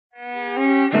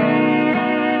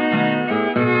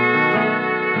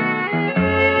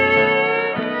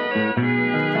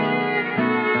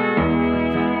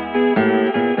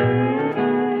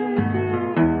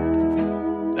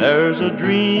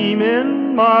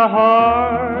my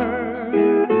heart,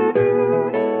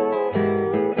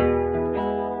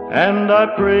 and I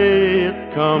pray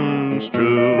it comes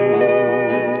true.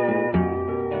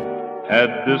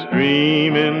 Had this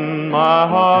dream in my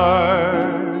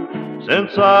heart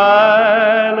since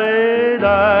I laid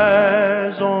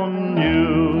eyes on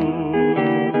you.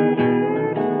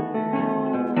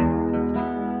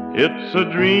 It's a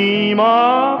dream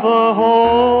of a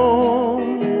home,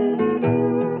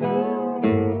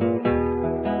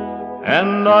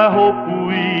 and I hope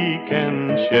we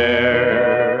can share.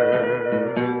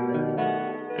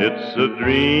 It's a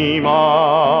dream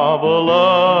of a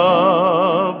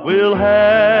love we'll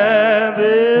have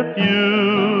if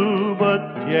you but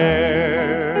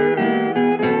care.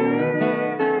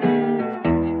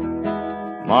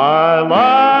 My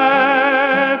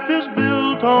life is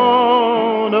built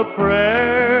on a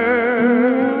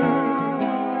prayer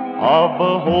of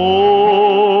a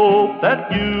hope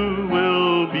that you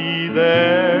will be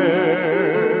there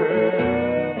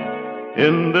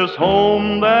in this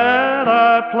home that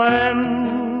I planned,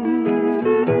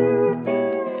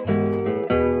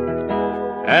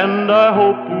 and I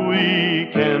hope we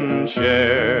can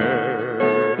share.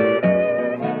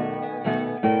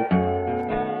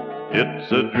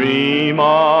 It's a dream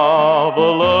of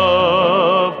a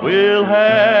love we'll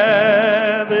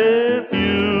have if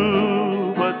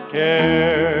you but care.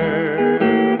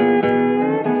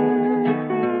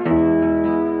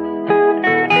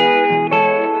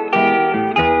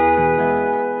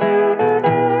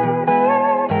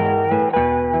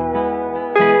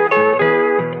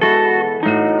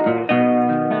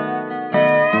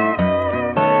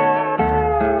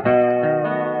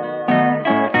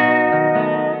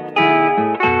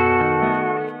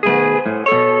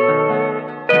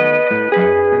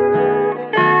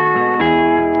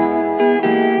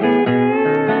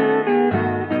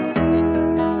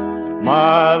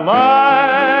 My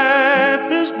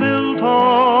life is built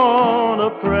on a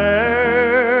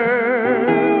prayer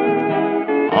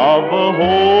of a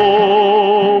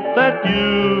hope that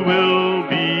you will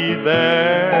be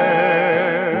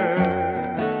there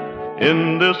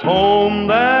in this home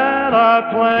that I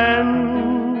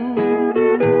planned,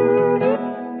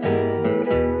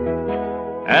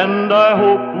 and I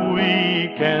hope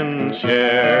we can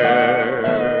share.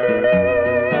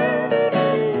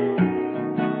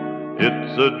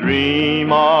 It's a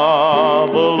dream of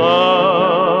a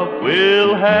love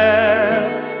we'll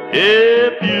have if